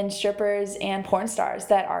and strippers and porn stars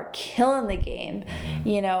that are killing the game,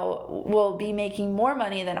 will be making more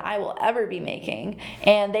money than I will ever be making,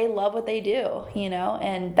 and they love what they do,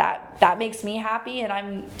 and that makes me happy, and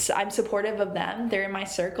I'm supportive of them. They're in my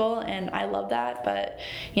circle, and I love that. But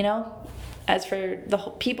as for the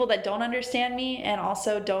people that don't understand me and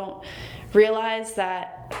also don't realize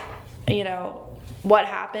that what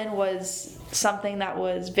happened was something that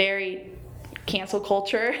was very cancel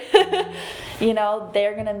culture,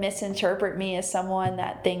 they're gonna misinterpret me as someone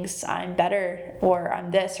that thinks I'm better or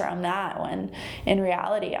I'm this or I'm that, when in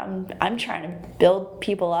reality I'm trying to build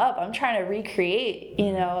people up. I'm trying to recreate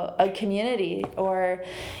a community, or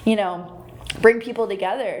bring people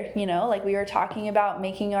together, like we were talking about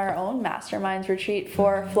making our own masterminds retreat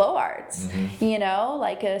for Flow Arts,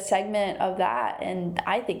 like a segment of that. And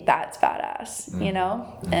I think that's badass,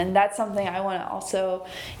 and that's something I want to also,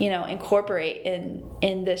 incorporate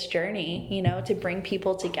in this journey, to bring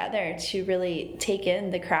people together to really take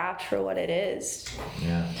in the craft for what it is.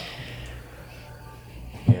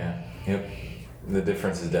 Yep. The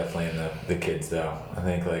difference is definitely in the kids, though. I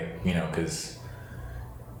think, because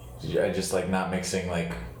I just like not mixing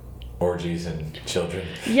like orgies and children.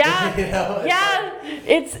 Yeah.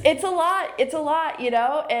 It's a lot,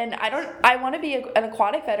 and I want to be an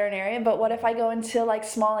aquatic veterinarian, but what if I go into like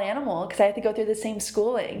small animal, because I have to go through the same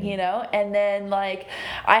schooling, and then like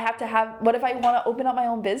I have to what if I want to open up my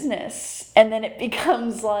own business, and then it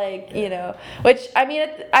becomes like, which I mean,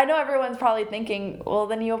 I know everyone's probably thinking, well,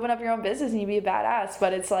 then you open up your own business and you be a badass,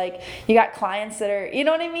 but it's like you got clients that are, you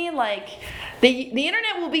know what I mean? Like the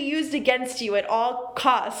internet will be used against you at all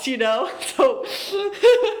costs, So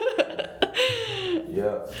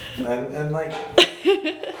yeah, and like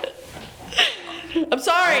I'm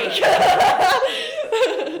sorry.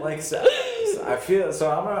 So I feel so.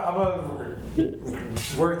 I'm gonna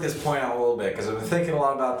work this point out a little bit, because I've been thinking a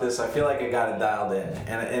lot about this. I feel like I got it dialed in,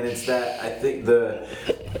 and it's that I think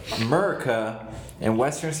America and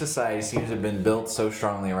Western society seems to have been built so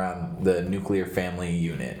strongly around the nuclear family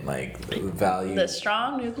unit, like the value. The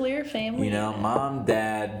strong nuclear family. Mom,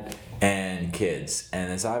 dad, and kids,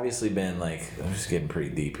 and it's obviously been like, I'm just getting pretty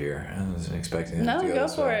deep here. I wasn't expecting it to go go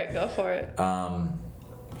this for way. it. Go for it.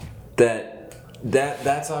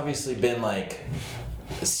 That's obviously been like,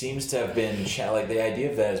 seems to have been like the idea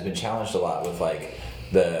of that has been challenged a lot with like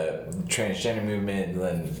the transgender movement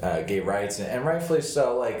and gay rights, and rightfully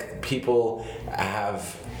so. Like people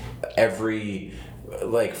have every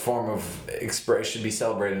like form of expression should be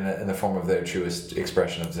celebrated in the form of their truest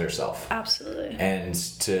expression of their self. Absolutely. And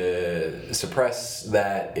to suppress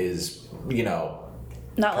that is,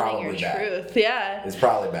 not letting your bad. Truth. Yeah. It's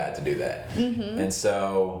probably bad to do that. Mm-hmm. And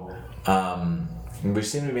so we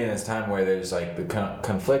seem to be in this time where there's like the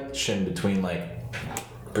confliction between like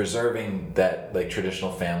preserving that like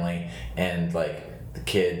traditional family and like the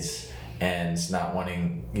kids, and not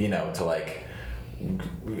wanting, to like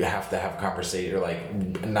have to have conversation, or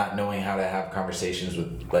like not knowing how to have conversations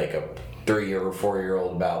with like a 3 or 4 year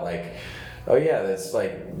old about like, oh yeah, that's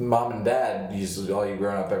like mom and dad usually all you've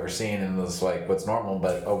grown up ever seen, and it's like what's normal,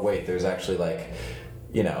 but oh wait, there's actually like,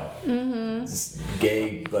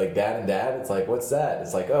 gay like dad and dad. It's like, what's that?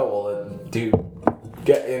 It's like, oh well, dude,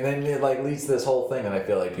 and then it like leads to this whole thing that I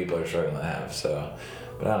feel like people are struggling to have. So,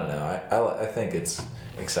 but I don't know. I think it's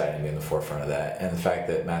exciting to be in the forefront of that, and the fact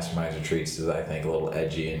that Masterminds Retreats is, I think, a little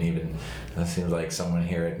edgy, and even it seems like someone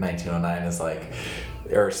here at 1909 is like,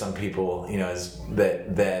 or some people, is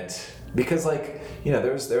that because like,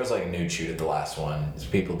 there was like a nude shoot at the last one.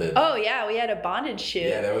 People did. Oh yeah, we had a bondage shoot.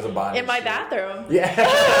 Yeah, there was a bondage in my shoot. Bathroom. Yeah.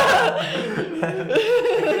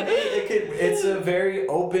 It's a very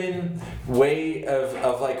open way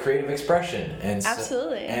of like creative expression, and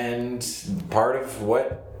absolutely. And part of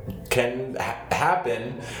what can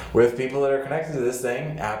happen with people that are connected to this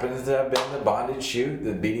thing. Happens to have been the bondage shoot,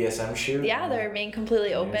 the BDSM shoot. Yeah, they're being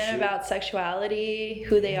completely open about sexuality,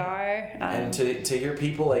 who they are. And to hear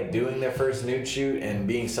people like doing their first nude shoot and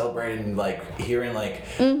being celebrated and like hearing like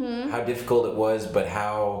how difficult it was, but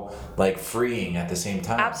how like freeing at the same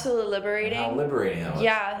time. Absolutely liberating. And how liberating that was.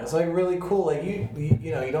 Yeah. It's like really cool. Like you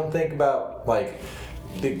know, you don't think about like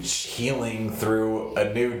the healing through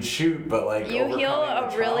a nude shoot, but like you heal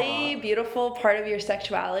overcoming a really beautiful part of your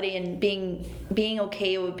sexuality and being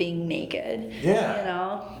okay with being naked. Yeah. You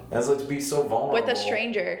know? That's like to be so vulnerable. With a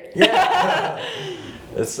stranger. Yeah.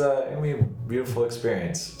 It's gonna be a beautiful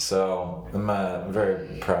experience. So I'm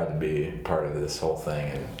very proud to be part of this whole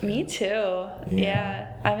thing. And, Me too.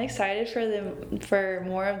 Yeah. I'm excited for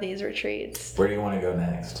more of these retreats. Where do you want to go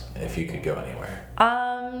next? If you could go anywhere.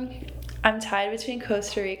 I'm tied between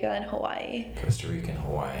Costa Rica and Hawaii. Costa Rica and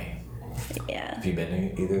Hawaii. Yeah. Have you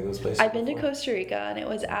been to either of those places? I've been to Costa Rica and it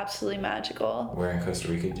was absolutely magical. Where in Costa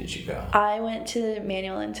Rica did you go? I went to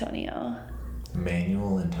Manuel Antonio.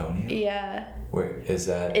 Manuel Antonio? Yeah. Where is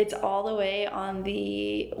that? It's all the way on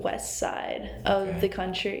the west side of the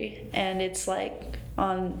country, and it's like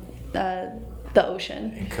on the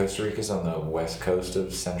ocean. And Costa Rica's on the west coast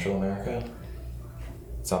of Central America?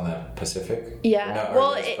 It's on the Pacific? Yeah. No,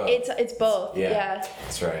 well, both. it's both. Yeah.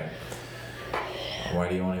 That's right. Why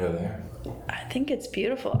do you want to go there? I think it's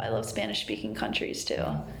beautiful. I love Spanish-speaking countries too.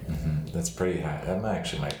 Mm-hmm. That's pretty high. That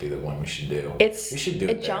actually might be the one we should do. It's we should do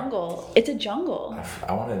a jungle. It's a jungle.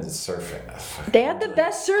 I wanted to surf it. They have the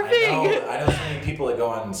best surfing. I know so many people that go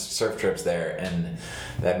on surf trips there, and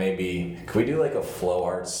that may be. Could we do like a flow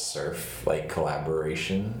arts surf like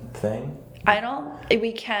collaboration thing?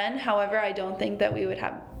 We can. However, I don't think that we would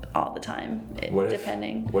have all the time,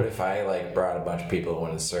 depending. What if I like brought a bunch of people who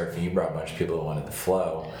wanted to surf, and you brought a bunch of people who wanted to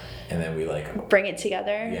flow, and then we like bring it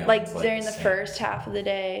together? Yeah, like it's during the same. first half of the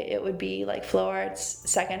day, it would be like flow arts.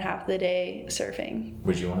 Second half of the day, surfing.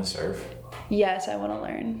 Would you want to surf? Yes, I want to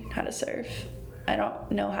learn how to surf. I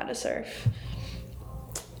don't know how to surf.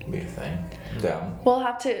 Be a thing. I'm down. We'll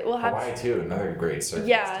have Hawaii too, another great surf.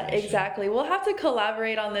 Yeah, destination. exactly. We'll have to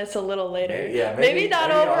collaborate on this a little later. Yeah, maybe not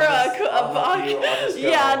over a podcast.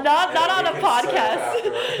 Yeah, not on a podcast.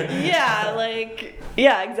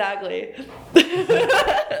 Yeah, exactly.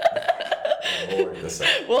 We'll work this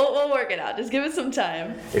out. We'll work it out. Just give us some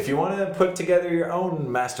time. If you want to put together your own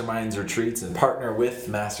Masterminds retreats and partner with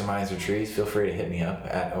Masterminds retreats, feel free to hit me up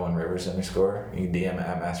at @OwenRivers_. You can DM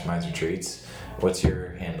at Masterminds retreats. What's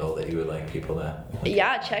your handle that you would like people to?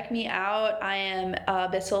 Check me out. I am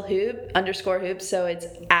Abyssal Hoop _hoop. So it's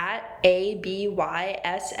at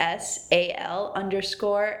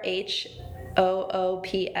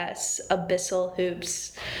ABYSSAL_HOOPS Abyssal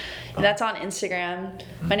Hoops. And that's on Instagram.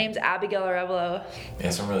 My name's Abigail Arevalo. Yeah,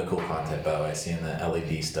 some really cool content by the way. Seeing the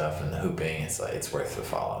LED stuff and the hooping, it's worth the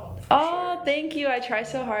follow. Oh, thank you. I try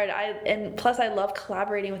so hard. And plus I love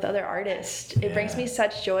collaborating with other artists. It brings me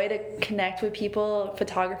such joy to connect with people,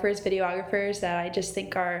 photographers, videographers that I just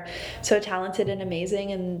think are so talented and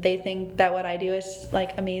amazing, and they think that what I do is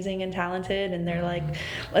like amazing and talented, and they're like,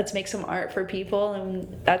 let's make some art for people, and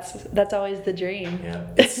that's always the dream. Yeah,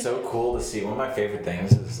 it's so cool to see. One of my favorite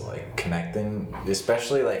things is like connecting,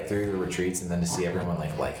 especially like through the retreats, and then to see everyone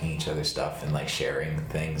like liking each other's stuff and like sharing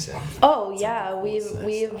things. And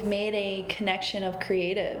we've made a connection of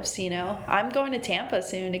creatives. I'm going to Tampa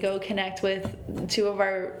soon to go connect with two of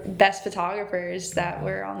our best photographers that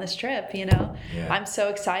were on this trip. I'm so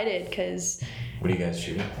excited because. What are you guys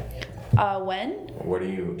shooting? When? What do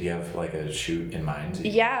you have like a shoot in mind?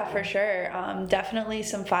 Yeah, for sure. Definitely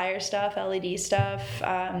some fire stuff, LED stuff.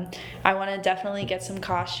 I want to definitely get some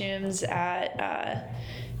costumes at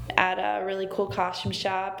a really cool costume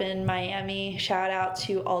shop in Miami. Shout out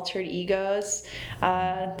to Altered Egos.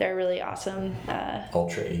 They're really awesome.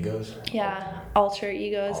 Ultra Egos? Yeah, Alter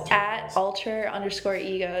Egos at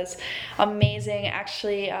Alter_Egos. Amazing.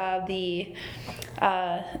 Actually,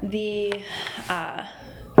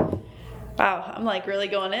 wow, I'm like really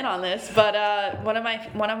going in on this, but one of the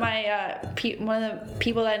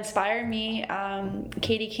people that inspired me,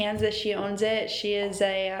 Katie Kansas, she owns it. She is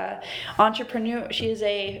a entrepreneur. She is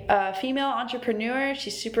a female entrepreneur.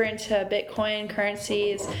 She's super into Bitcoin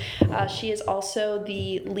currencies. She is also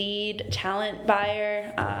the lead talent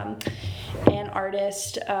buyer and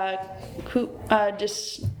artist who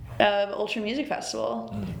just. Ultra Music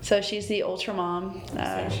Festival. So she's the Ultra Mom.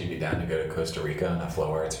 So she'd be down to go to Costa Rica on a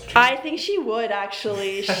flow arts retreat? I think she would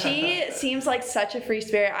actually. She seems like such a free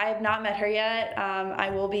spirit. I have not met her yet.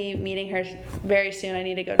 I will be meeting her very soon. I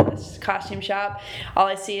need to go to this costume shop. All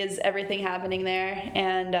I see is everything happening there,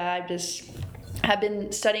 and have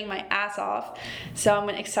been studying my ass off, so I'm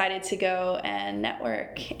excited to go and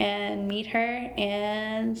network and meet her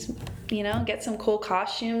and, you know, get some cool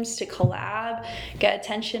costumes to collab, get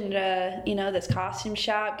attention to, you know, this costume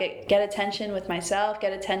shop, get attention with myself,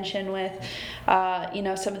 get attention with, you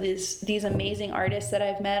know, some of these amazing artists that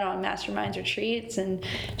I've met on Masterminds retreats, and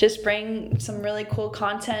just bring some really cool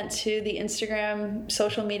content to the Instagram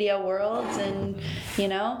social media world, and, you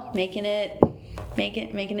know, making it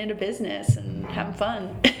a business and having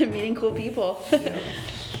fun, meeting cool people. Yeah.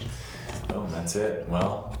 Oh, that's it.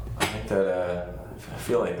 Well, I think that I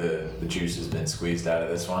feel like the juice has been squeezed out of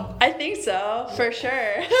this one. I think so, for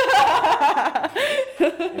sure.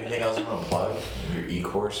 Anything else you want to plug? Your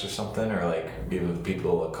e-course or something, or like give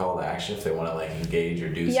people a call to action if they want to like engage or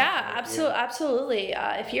do something? Yeah, absolutely.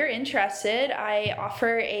 If you're interested, I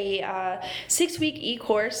offer a 6-week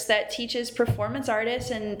e-course that teaches performance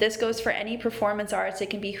artists, and this goes for any performance arts. It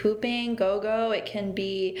can be hooping, go-go, it can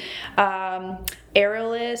be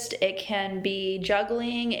aerialist, it can be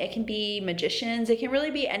juggling, it can be magicians, it can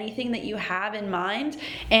really be anything that you have in mind.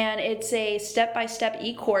 And it's a step-by-step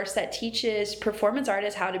e-course that teaches performance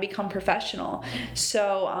artists how to become professional.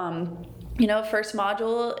 So you know, first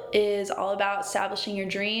module is all about establishing your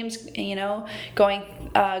dreams. You know, going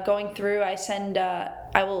through,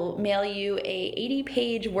 I will mail you a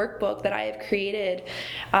 80-page workbook that I have created,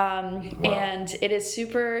 Wow. and it is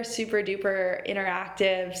super, super duper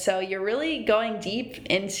interactive. So you're really going deep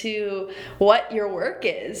into what your work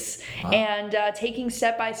is, Wow. and taking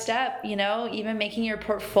step by step. You know, even making your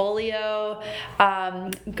portfolio,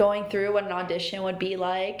 going through what an audition would be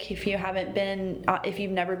like if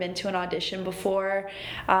you've never been to an audition before.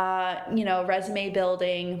 You know, resume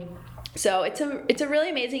building. So it's a really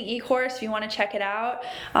amazing e-course. If you want to check it out,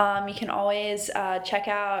 you can always check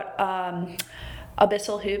out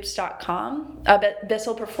abyssalhoops.com,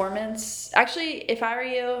 Abyssal Performance. Actually, if I were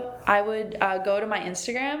you, I would go to my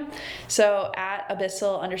Instagram, so at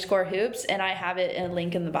 @abyssal_hoops, and I have it in a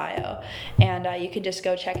link in the bio, and you can just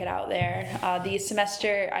go check it out there. The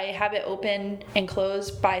semester, I have it open and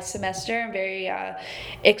closed by semester. I'm very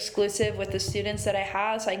exclusive with the students that I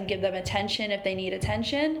have, so I can give them attention if they need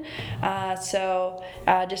attention. So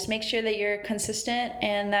just make sure that you're consistent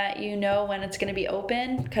and that you know when it's going to be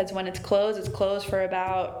open, because when it's closed for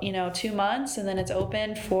about 2 months, and then it's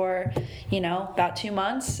open for about 2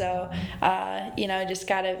 months. So just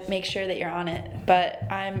got to make sure that you're on it. But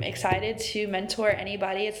I'm excited to mentor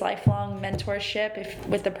anybody. It's lifelong mentorship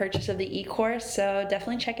with the purchase of the e-course, so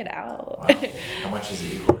definitely check it out. Wow. How much is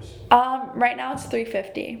the e-course? Right now it's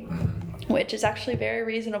 $350. Which is actually very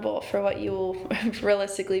reasonable for what you will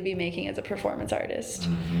realistically be making as a performance artist.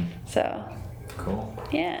 Mm-hmm. So cool.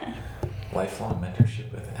 Yeah. Lifelong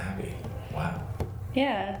mentorship with Abby. Wow.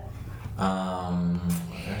 Yeah.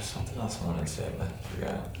 There's something else I wanted to say, but I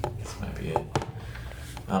forgot. This might be it.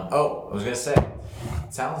 I was gonna say,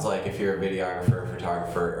 it sounds like if you're a videographer,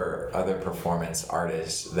 photographer, or other performance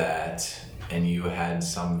artist and you had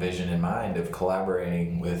some vision in mind of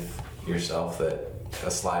collaborating with yourself, that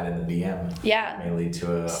a slide in the DM may lead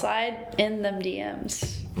to slide in them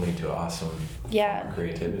DMs. Lead to awesome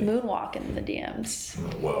creativity. Moonwalk in the DMs.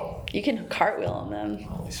 Whoa. You can cartwheel on them.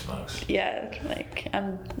 Holy smokes. Yeah,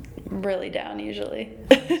 I'm really down usually.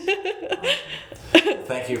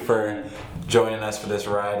 Thank you for joining us for this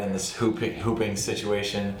ride in this hooping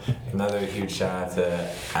situation. Another huge shout out to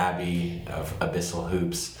Abby of Abyssal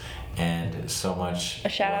Hoops. And so much. A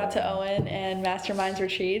shout out to Owen and Masterminds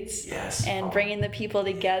Retreats. Yes. And bringing the people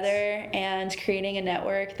together and creating a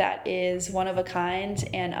network that is one of a kind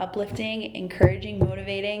and uplifting, encouraging,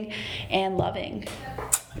 motivating, and loving.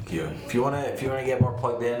 Thank you. If you wanna get more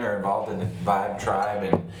plugged in or involved in the Vibe Tribe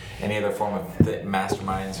and any other form of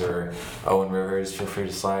masterminds or Owen Rivers, feel free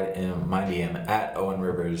to slide in my DM at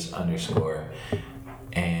 @OwenRivers_.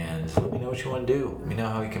 And let me know what you want to do. Let me know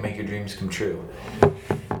how you can make your dreams come true.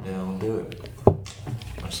 And we'll do it.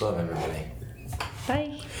 Much love, everybody.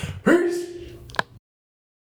 Bye. Peace.